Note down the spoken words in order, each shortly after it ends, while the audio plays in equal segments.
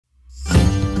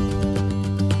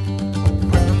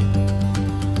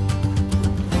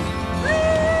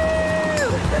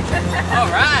All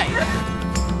right.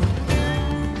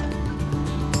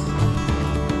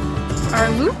 Our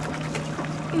loop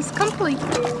is complete.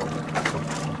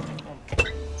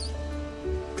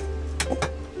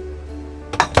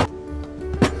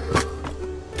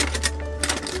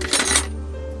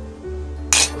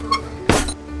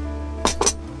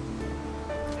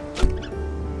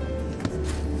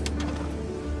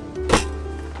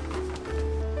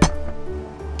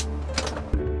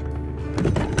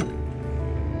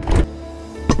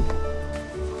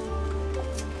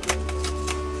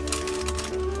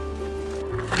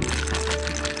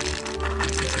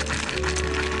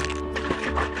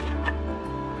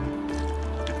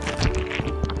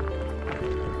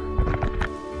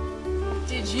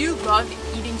 Did you love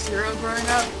eating cereal growing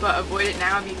up, but avoid it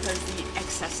now because the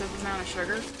excessive amount of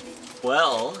sugar?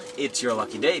 Well, it's your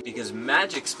lucky day because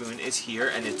Magic Spoon is here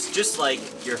and it's just like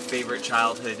your favorite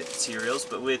childhood cereals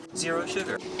but with 0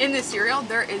 sugar. In this cereal,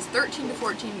 there is 13 to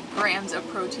 14 grams of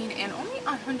protein and only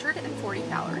 140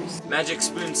 calories. Magic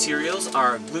Spoon cereals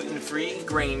are gluten-free,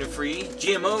 grain-free,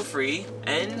 GMO-free,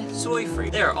 and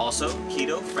soy-free. They are also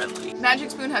keto-friendly.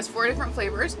 Magic Spoon has 4 different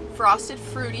flavors: frosted,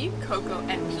 fruity, cocoa,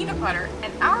 and peanut butter,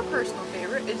 and our personal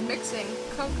favorite is mixing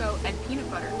cocoa and peanut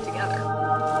butter together.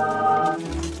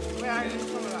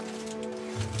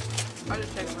 I'll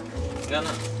just take them under. No,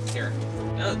 here.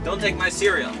 No, don't take my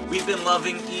cereal. We've been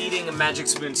loving eating a Magic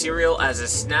Spoon cereal as a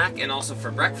snack and also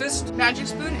for breakfast. Magic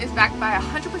Spoon is backed by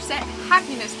 100%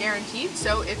 happiness guaranteed,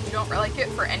 so if you don't like it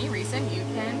for any reason, you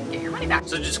can get your money back.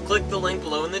 So just click the link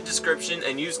below in the description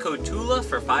and use code TULA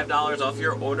for $5 off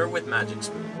your order with Magic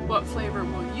Spoon. What flavor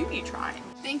will you be trying?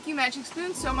 Thank you, Magic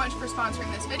Spoon, so much for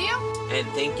sponsoring this video. And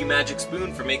thank you, Magic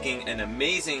Spoon, for making an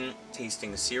amazing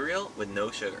tasting cereal with no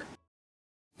sugar.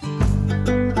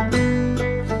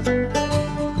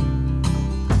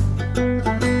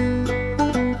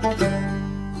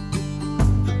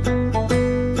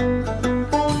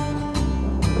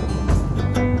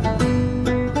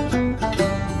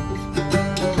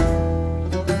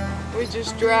 We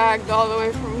just dragged all the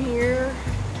way from here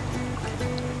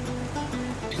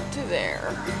to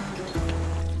there.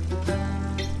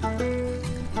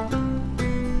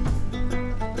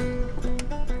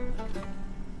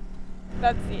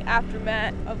 That's the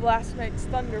aftermath of last night's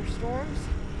thunderstorms.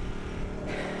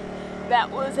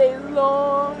 That was a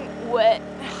long, wet,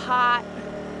 hot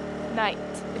night.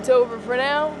 It's over for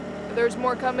now. There's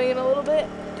more coming in a little bit,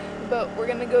 but we're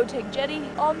gonna go take Jetty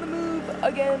on the move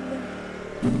again.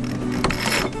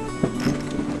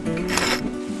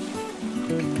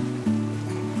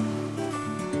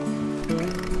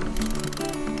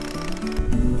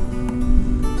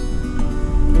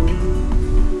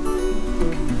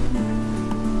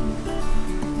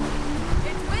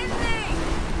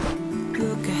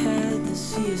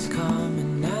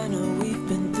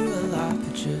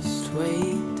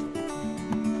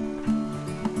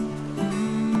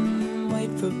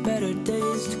 For better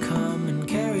days to come and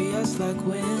carry us like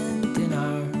wind in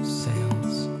our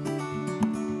sails.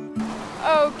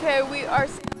 Okay, we are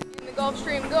sailing in the Gulf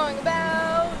Stream going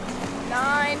about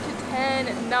 9 to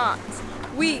 10 knots.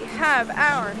 We have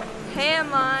our hand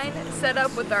line set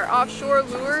up with our offshore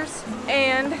lures,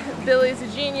 and Billy's a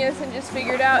genius and just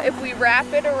figured out if we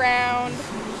wrap it around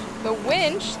the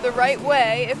winch the right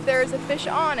way, if there's a fish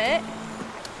on it,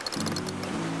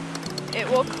 it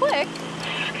will click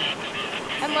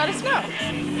and let us know.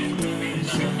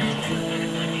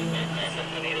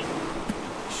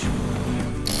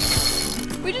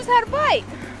 We just had a bite,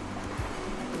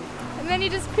 and then he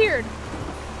disappeared,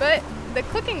 but the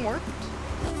clicking worked.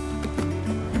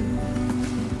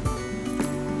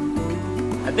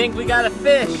 I think we got a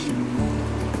fish. What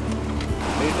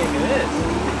do you think it is?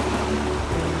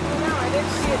 No, I didn't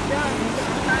see it done.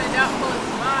 I'm kind of doubtful it's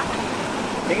black.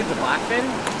 I think it's a blackfin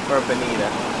or a bonita.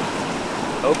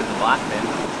 I hope it's a blackfin.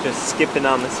 Just skipping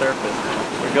on the surface.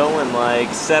 We're going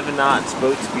like 7 knots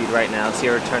boat speed right now.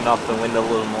 Sierra turned off the wind a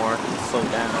little more. Slow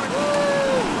down.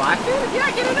 Woo! Blackfin?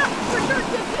 Yeah, get it up for sure.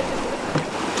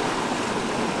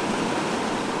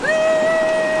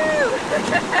 Woo!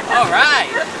 All right.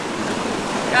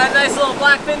 Got a nice little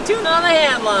blackfin tuna on the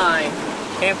hand line.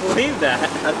 Can't believe that.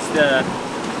 That's the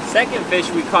second fish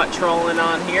we caught trolling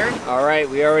on here. All right,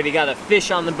 we already got a fish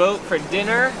on the boat for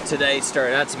dinner. Today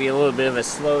started out to be a little bit of a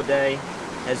slow day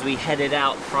as we headed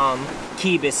out from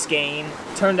Key Biscayne.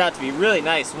 Turned out to be really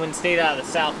nice. Wind stayed out of the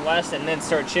southwest and then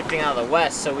started shifting out of the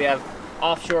west. So we have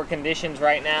offshore conditions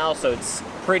right now, so it's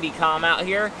pretty calm out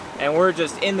here. And we're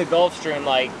just in the Gulf Stream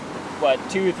like what,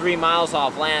 2 or 3 miles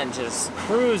off land, just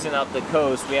cruising up the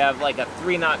coast. We have like a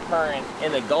 3-knot current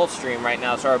in the Gulf Stream right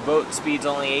now, so our boat speed's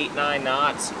only 8-9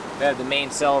 knots. We have the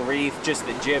mainsail reef, just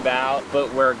the jib out,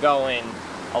 but we're going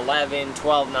 11,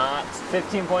 12 knots,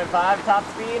 15.5 top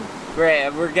speed. Great,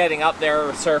 we're getting up there,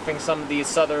 we're surfing some of these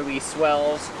southerly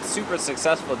swells. Super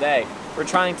successful day. We're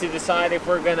trying to decide if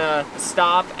we're gonna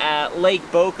stop at Lake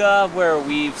Boca, where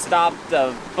we've stopped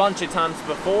a bunch of times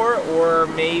before, or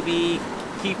maybe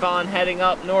keep on heading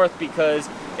up north because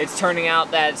it's turning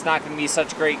out that it's not gonna be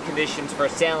such great conditions for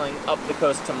sailing up the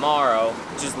coast tomorrow.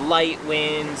 Just light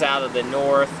winds out of the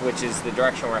north, which is the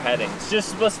direction we're heading. It's just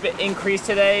supposed to increase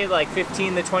today, like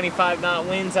 15 to 25 knot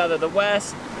winds out of the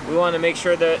west. We want to make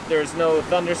sure that there's no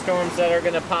thunderstorms that are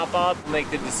going to pop up. We'll make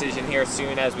the decision here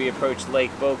soon as we approach Lake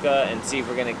Boca and see if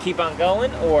we're going to keep on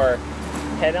going or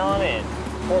head on in.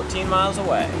 14 miles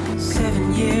away.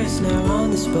 7 years now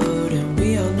on this boat, and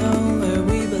we all know where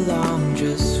we belong.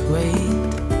 Just wait.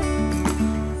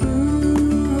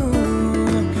 Ooh,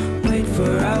 wait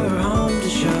for our home to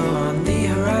show on the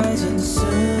horizon.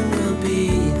 Soon we'll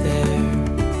be there.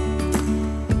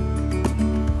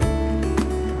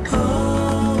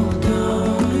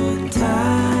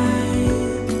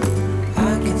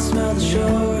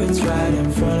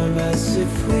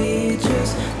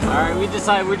 Alright, we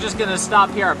decided we're just gonna stop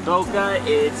here at Boca.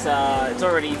 It's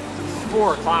already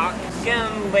 4 o'clock. It's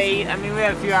getting late. I mean, we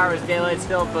have a few hours daylight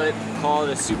still, but call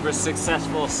it a super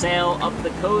successful sail up the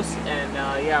coast. And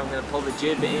yeah, I'm gonna pull the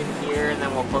jib in here, and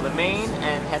then we'll pull the main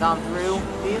and head on through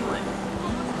the inlet.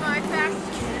 My fastest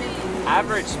speed.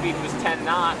 Average speed was 10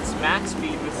 knots. Max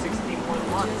speed was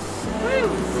 16.1.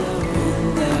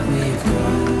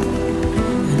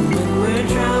 We're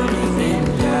drowning in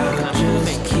doubt,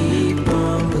 just keep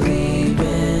on believing.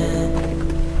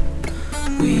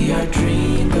 We are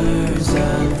dreamers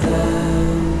of the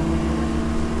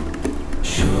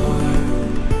shore.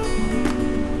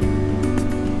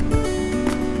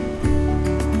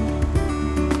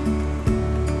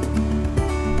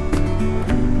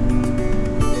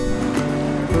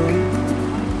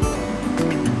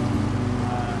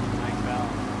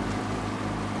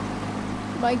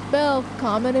 Mike Bell,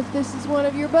 comment if this is one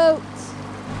of your boats.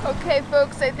 Okay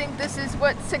folks, I think this is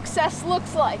what success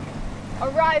looks like.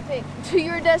 Arriving to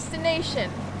your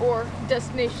destination, or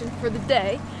destination for the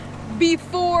day,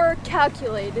 before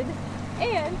calculated,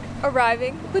 and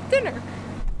arriving with dinner.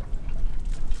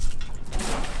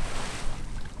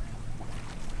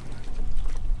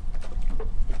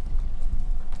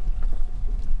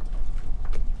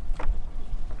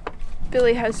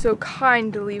 Billy has so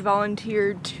kindly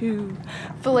volunteered to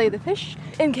fillet the fish.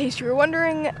 In case you were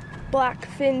wondering,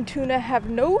 blackfin tuna have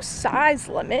no size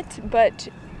limit, but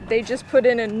they just put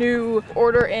in a new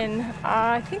order in,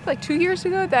 I think like 2 years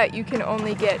ago, that you can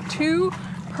only get 2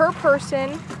 per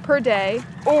person per day,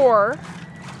 or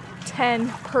 10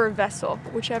 per vessel,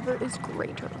 whichever is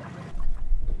greater.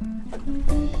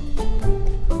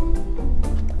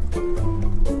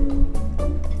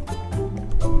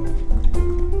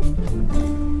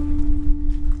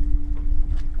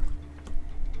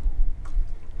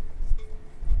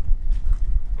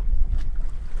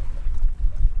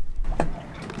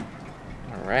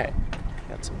 Alright,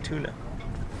 got some tuna.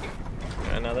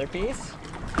 Another piece?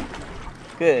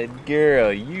 Good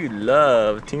girl, you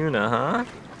love tuna, huh?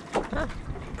 Huh,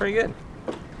 pretty good.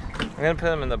 I'm gonna put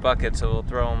them in the bucket so we'll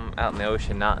throw them out in the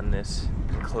ocean, not in this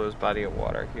enclosed body of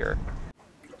water here.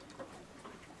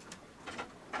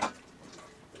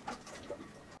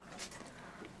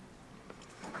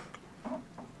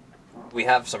 We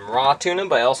have some raw tuna,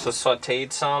 but I also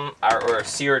sauteed some, or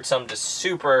seared some just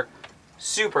super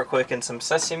quick in some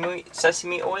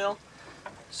sesame oil.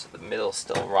 So the middle's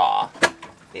still raw.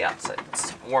 The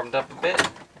outside's warmed up a bit,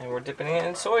 and we're dipping it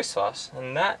in soy sauce.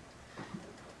 And that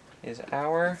is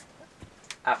our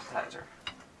appetizer.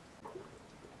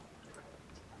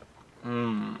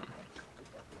 Mmm.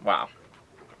 Wow.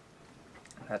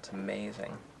 That's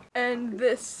amazing. And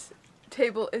this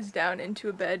table is down into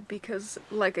a bed because,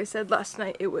 like I said last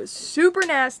night, it was super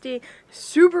nasty,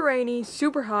 super rainy,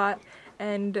 super hot,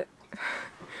 and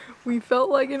we felt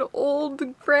like an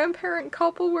old grandparent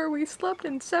couple where we slept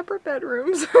in separate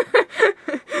bedrooms.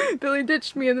 Billy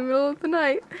ditched me in the middle of the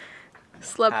night.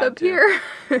 Slept up here.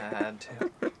 I had to.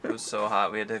 It was so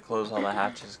hot. We had to close all the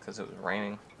hatches because it was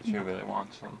raining. She really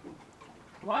wants some.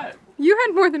 What? You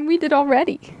had more than we did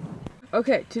already.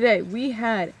 Okay, today we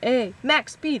had a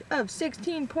max speed of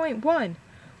 16.1.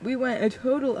 We went a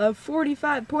total of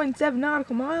 45.7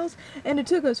 nautical miles, and it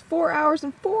took us 4 hours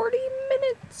and 40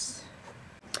 minutes.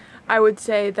 I would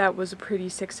say that was a pretty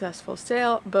successful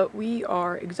sail, but we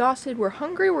are exhausted, we're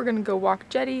hungry, we're gonna go walk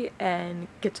jetty and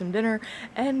get some dinner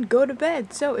and go to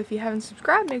bed. So if you haven't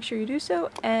subscribed, make sure you do so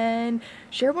and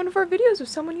share one of our videos with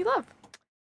someone you love.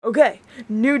 Okay,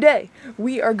 new day.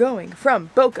 We are going from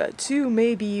Boca to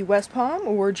maybe West Palm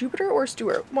or Jupiter or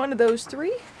Stewart, one of those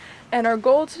three. And our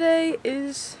goal today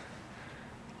is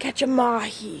catch a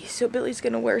mahi. So Billy's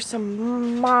gonna wear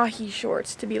some mahi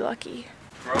shorts to be lucky.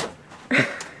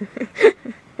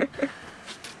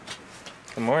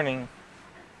 Good morning.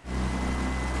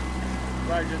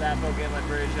 Roger that, Boca Inlet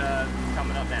Bridge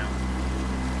coming up now.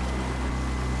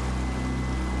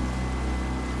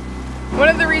 One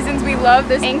of the reasons we love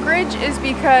this anchorage is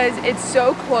because it's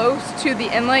so close to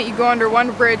the inlet. You go under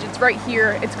one bridge, it's right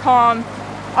here, it's calm.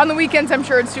 On the weekends, I'm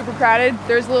sure it's super crowded.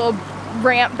 There's a little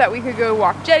ramp that we could go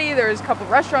walk jetty. There's a couple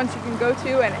restaurants you can go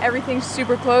to and everything's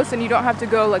super close and you don't have to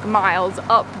go like miles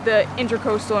up the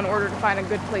intercoastal in order to find a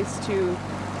good place to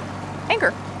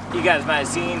anchor. You guys might have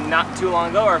seen not too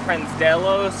long ago our friends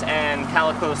Delos and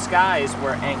Calico Skies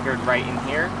were anchored right in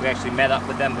here. We actually met up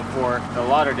with them before the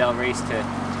Lauderdale race to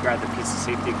grab the piece of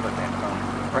safety equipment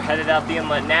from. We're headed out the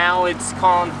inlet now. It's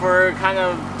calling for kind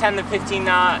of 10 to 15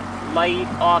 knot light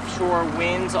offshore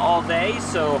winds all day,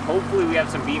 so hopefully we have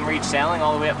some beam reach sailing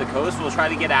all the way up the coast. We'll try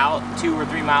to get out 2 or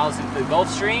 3 miles into the Gulf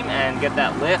Stream and get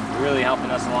that lift, really helping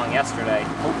us along yesterday.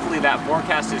 Hopefully that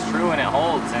forecast is true and it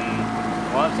holds and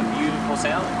we'll have some beautiful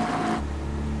sailing.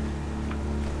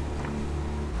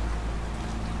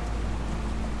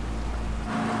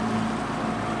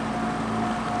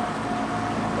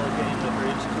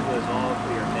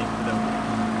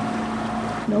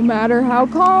 No matter how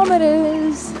calm it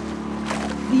is,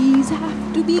 these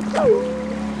have to be closed.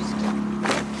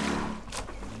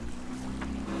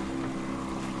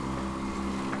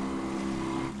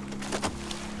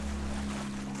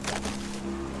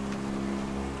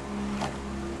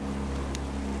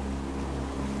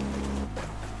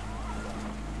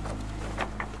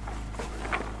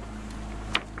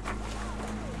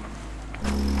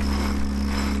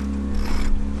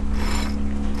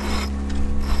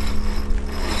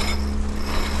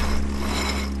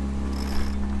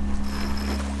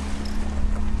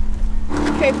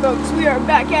 Okay folks, we are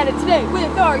back at it today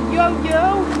with our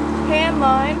yo-yo hand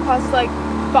line. Costs like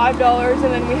 $5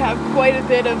 and then we have quite a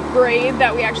bit of braid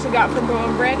that we actually got from Bo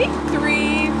and Brandy.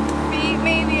 3 feet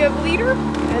maybe of leader.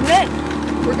 And then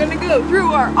we're gonna go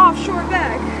through our offshore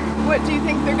bag. What do you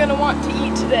think they're gonna want to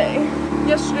eat today?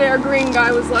 Yesterday our green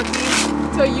guy was lucky,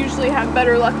 so I usually have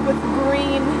better luck with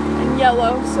green and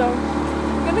yellow, so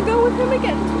I'm gonna go with him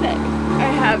again today. I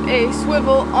have a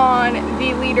swivel on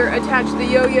the leader attached to the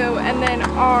yo-yo, and then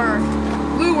our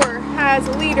lure has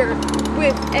a leader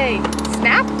with a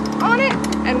snap on it,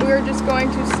 and we're just going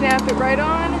to snap it right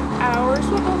on our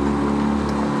swivel.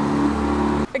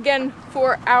 Again,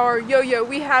 for our yo-yo,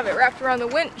 we have it wrapped around the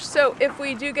winch, so if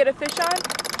we do get a fish on,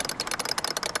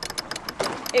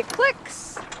 it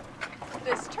clicks,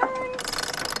 this turns,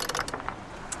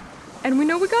 and we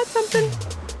know we got something.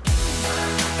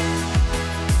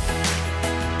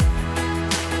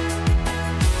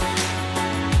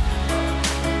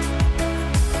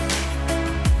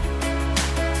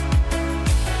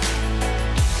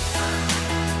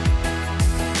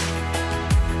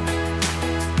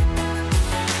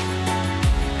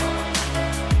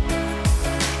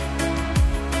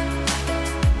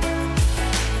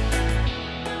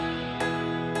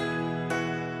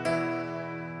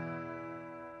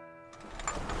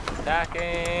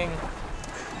 Tacking.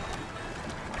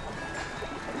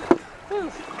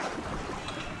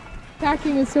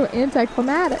 Tacking is so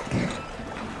anticlimactic.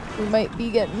 We might be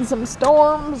getting some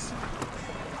storms.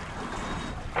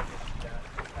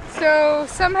 So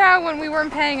somehow when we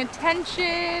weren't paying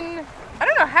attention, I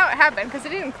don't know how it happened because it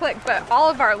didn't click, but all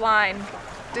of our line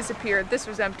disappeared. This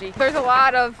was empty. There's a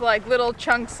lot of like little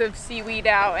chunks of seaweed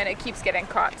out and it keeps getting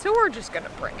caught. So we're just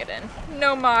gonna bring it in.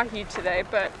 No mahi today,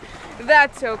 but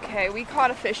that's okay. We caught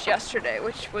a fish yesterday,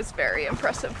 which was very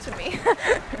impressive to me.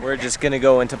 We're just gonna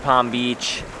go into Palm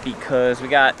Beach because we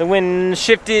got the wind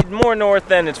shifted more north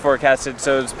than it's forecasted,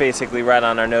 so it's basically right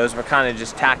on our nose. We're kind of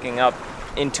just tacking up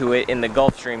into it in the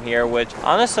Gulf Stream here, which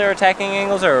honestly our tacking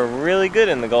angles are really good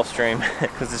in the Gulf Stream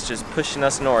because it's just pushing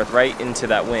us north right into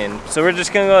that wind. So we're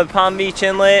just gonna go to Palm Beach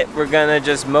Inlet. We're gonna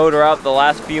just motor up the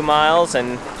last few miles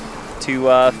and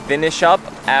to finish up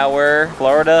our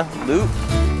Florida loop.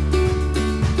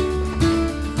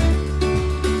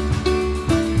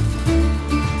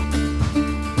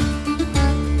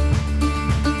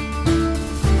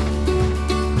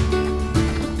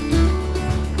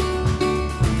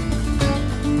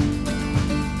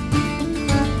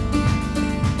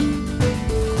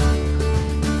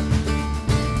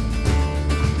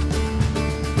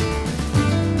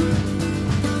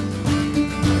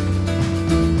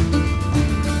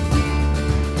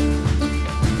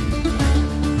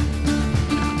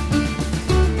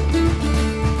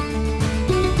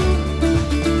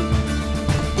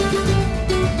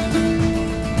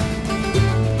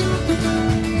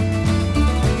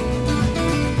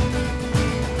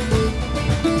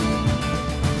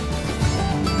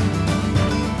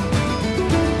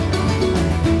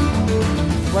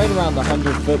 around the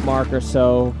 100-foot mark or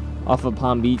so off of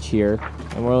Palm Beach here,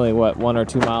 and we're only, what, 1 or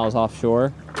 2 miles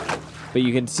offshore. But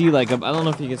you can see, like, I don't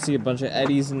know if you can see a bunch of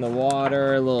eddies in the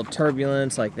water, a little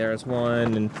turbulence, like there's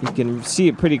one, and you can see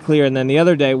it pretty clear. And then the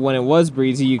other day, when it was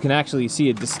breezy, you can actually see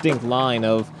a distinct line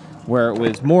of where it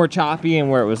was more choppy and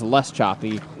where it was less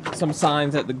choppy. Some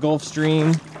signs at the Gulf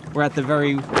Stream. We're at the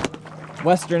very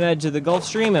western edge of the Gulf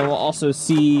Stream, and we'll also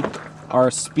see our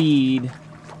speed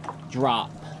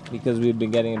drop because we've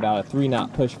been getting about a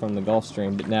 3-knot push from the Gulf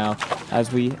Stream. But now,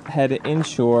 as we head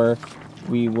inshore,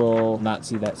 we will not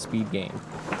see that speed gain.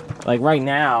 Like right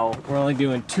now, we're only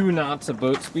doing 2 knots of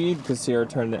boat speed because Sierra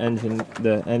turned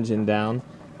the engine down.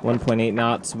 1.8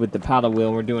 knots with the paddle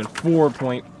wheel. We're doing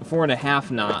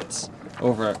 4.5 knots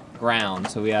over ground.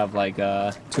 So we have like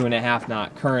a 2.5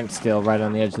 knot current still right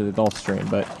on the edge of the Gulf Stream,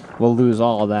 but we'll lose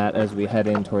all of that as we head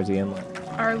in towards the inlet.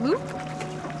 Our loop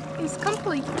is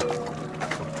complete.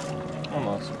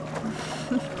 Almost.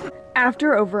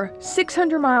 After over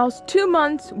 600 miles, 2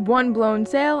 months, 1 blown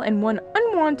sail, and 1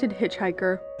 unwanted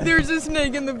hitchhiker. There's a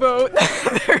snake in the boat.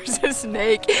 There's a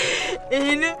snake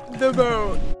in the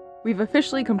boat. We've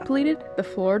officially completed the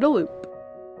Florida Loop.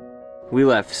 We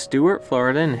left Stuart,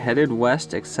 Florida and headed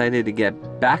west, excited to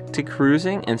get back to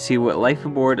cruising and see what life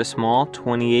aboard a small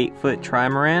 28-foot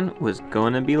trimaran was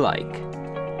going to be like.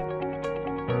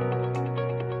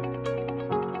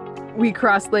 We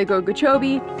crossed Lake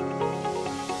Okeechobee,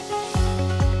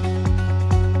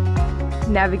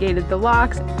 navigated the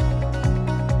locks,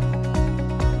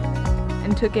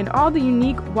 and took in all the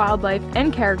unique wildlife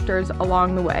and characters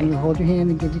along the way. You hold your hand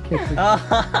and give you kisses.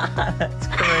 That's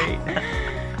great.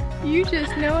 You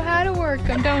just know how to work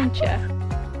them, don't ya?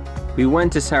 We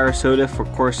went to Sarasota for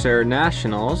Corsair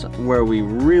Nationals, where we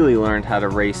really learned how to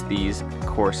race these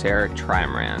Corsair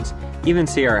trimarans. Even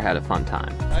Sierra had a fun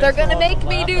time. They're gonna make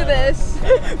me do this.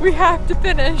 We have to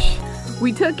finish.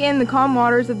 We took in the calm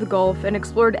waters of the Gulf and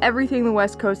explored everything the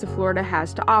west coast of Florida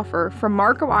has to offer, from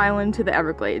Marco Island to the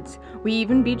Everglades. We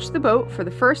even beached the boat for the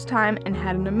first time and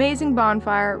had an amazing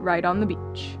bonfire right on the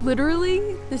beach.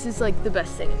 Literally, this is like the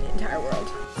best thing in the entire world.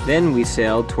 Then we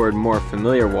sailed toward more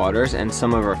familiar waters and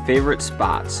some of our favorite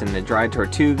spots in the Dry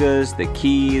Tortugas, the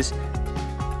Keys.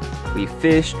 We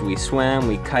fished, we swam,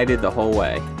 we kited the whole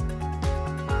way.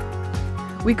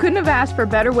 We couldn't have asked for a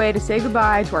better way to say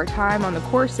goodbye to our time on the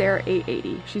Corsair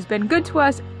 880. She's been good to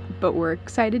us, but we're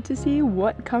excited to see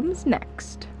what comes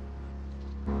next.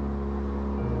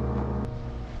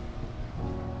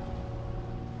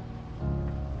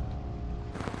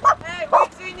 Hey,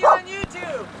 we've seen you on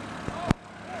YouTube!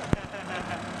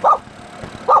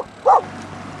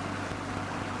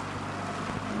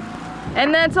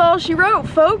 And that's all she wrote,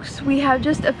 folks. We have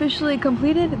just officially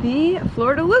completed the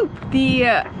Florida Loop.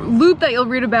 The loop that you'll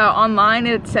read about online,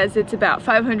 it says it's about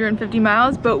 550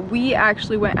 miles, but we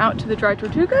actually went out to the Dry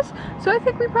Tortugas, so I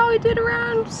think we probably did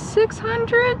around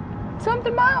 600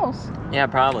 something miles. Yeah,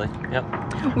 probably. Yep.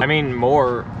 I mean,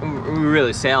 more. We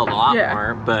really sailed a lot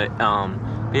more, but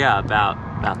yeah,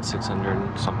 about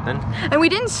 600 something. And we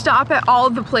didn't stop at all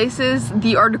of the places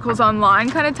the articles online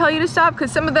kind of tell you to stop,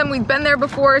 because some of them we've been there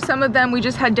before, some of them we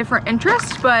just had different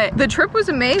interests, but the trip was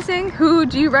amazing. Who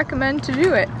do you recommend to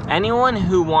do it? Anyone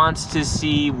who wants to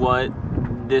see what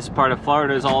this part of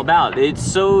Florida is all about. It's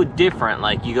so different.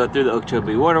 Like, you go through the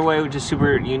Okeechobee Waterway, which is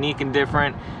super unique and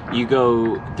different. You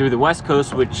go through the West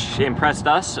Coast, which impressed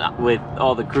us with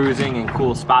all the cruising and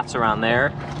cool spots around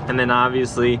there. And then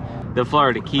obviously the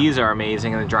Florida Keys are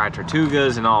amazing, and the Dry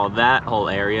Tortugas and all of that whole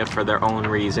area for their own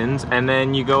reasons. And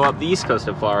then you go up the east coast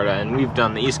of Florida, and we've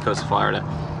done the east coast of Florida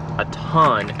a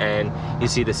ton, and you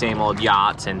see the same old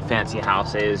yachts and fancy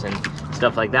houses and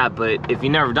stuff like that. But if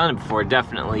you've never done it before,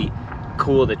 definitely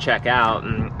cool to check out.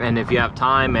 And if you have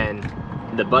time and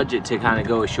the budget to kind of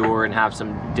go ashore and have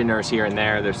some dinners here and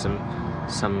there, there's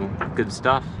some good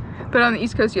stuff. But on the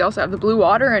East Coast, you also have the blue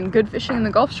water and good fishing in the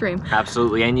Gulf Stream.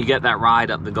 Absolutely, and you get that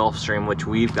ride up the Gulf Stream, which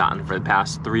we've gotten for the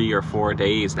past 3 or 4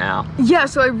 days now. Yeah,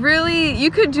 so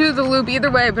you could do the loop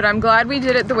either way, but I'm glad we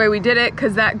did it the way we did it,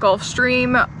 because that Gulf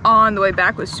Stream on the way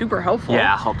back was super helpful.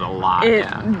 Yeah, helped a lot. It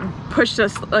pushed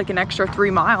us like an extra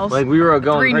 3 miles. Like, we were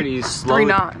going pretty slow. 3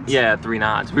 knots. Yeah, 3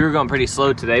 knots. We were going pretty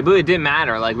slow today, but it didn't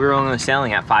matter. Like, we were only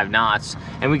sailing at 5 knots,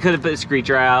 and we could have put a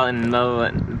screecher out,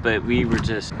 but we were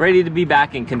just ready to be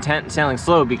back and content sailing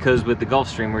slow, because with the Gulf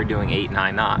Stream, we're doing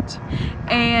 8-9 knots.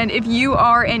 And if you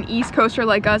are an East Coaster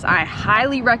like us, I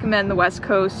highly recommend the West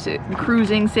Coast,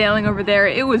 cruising, sailing over there.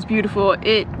 It was beautiful.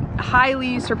 It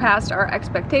highly surpassed our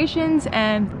expectations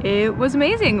and it was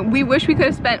amazing. We wish we could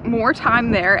have spent more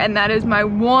time there, and that is my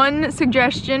one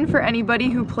suggestion for anybody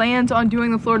who plans on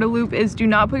doing the Florida Loop is do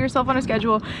not put yourself on a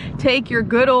schedule. Take your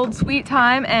good old sweet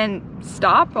time and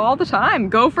stop all the time.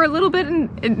 Go for a little bit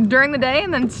during the day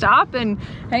and then stop and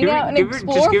hang out and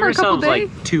explore just give for a couple days.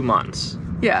 like 2 months.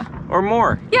 Yeah. Or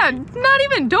more. Yeah, not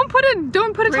even. Don't put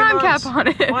a time cap on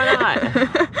it. Why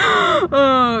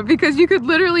not? Because you could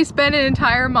literally spend an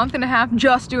entire month and a half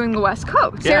just doing the West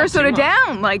Coast. Yeah, Sarasota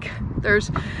down. Like,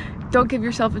 don't give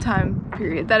yourself a time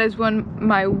period. That is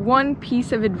my one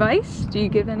piece of advice. Do you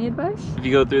give any advice? If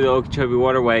you go through the Okeechobee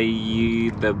Waterway,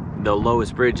 the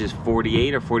lowest bridge is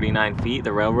 48 or 49 feet,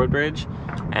 the railroad bridge,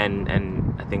 and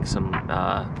I think some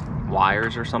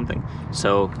wires or something.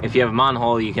 So if you have a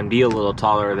monohull, you can be a little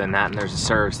taller than that, and there's a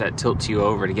service that tilts you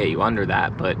over to get you under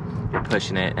that, but you're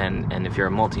pushing it, and if you're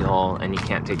a multi-hull and you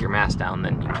can't take your mast down,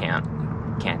 then you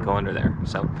can't go under there.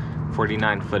 So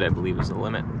 49 foot, I believe, is the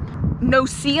limit. No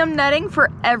CM netting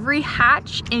for every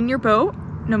hatch in your boat,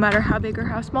 no matter how big or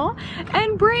how small,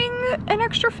 and bring an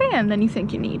extra fan than you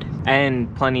think you need.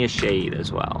 And plenty of shade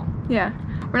as well. Yeah.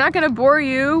 We're not gonna bore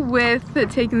you with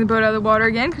taking the boat out of the water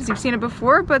again because you've seen it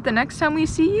before, but the next time we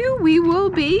see you, we will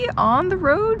be on the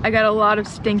road. I got a lot of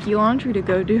stinky laundry to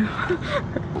go do.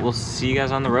 We'll see you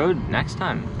guys on the road next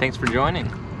time. Thanks for joining.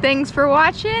 Thanks for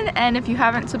watching, and if you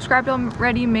haven't subscribed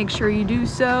already, make sure you do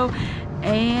so.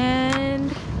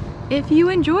 And if you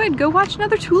enjoyed, go watch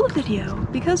another Tula video,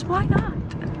 because why not?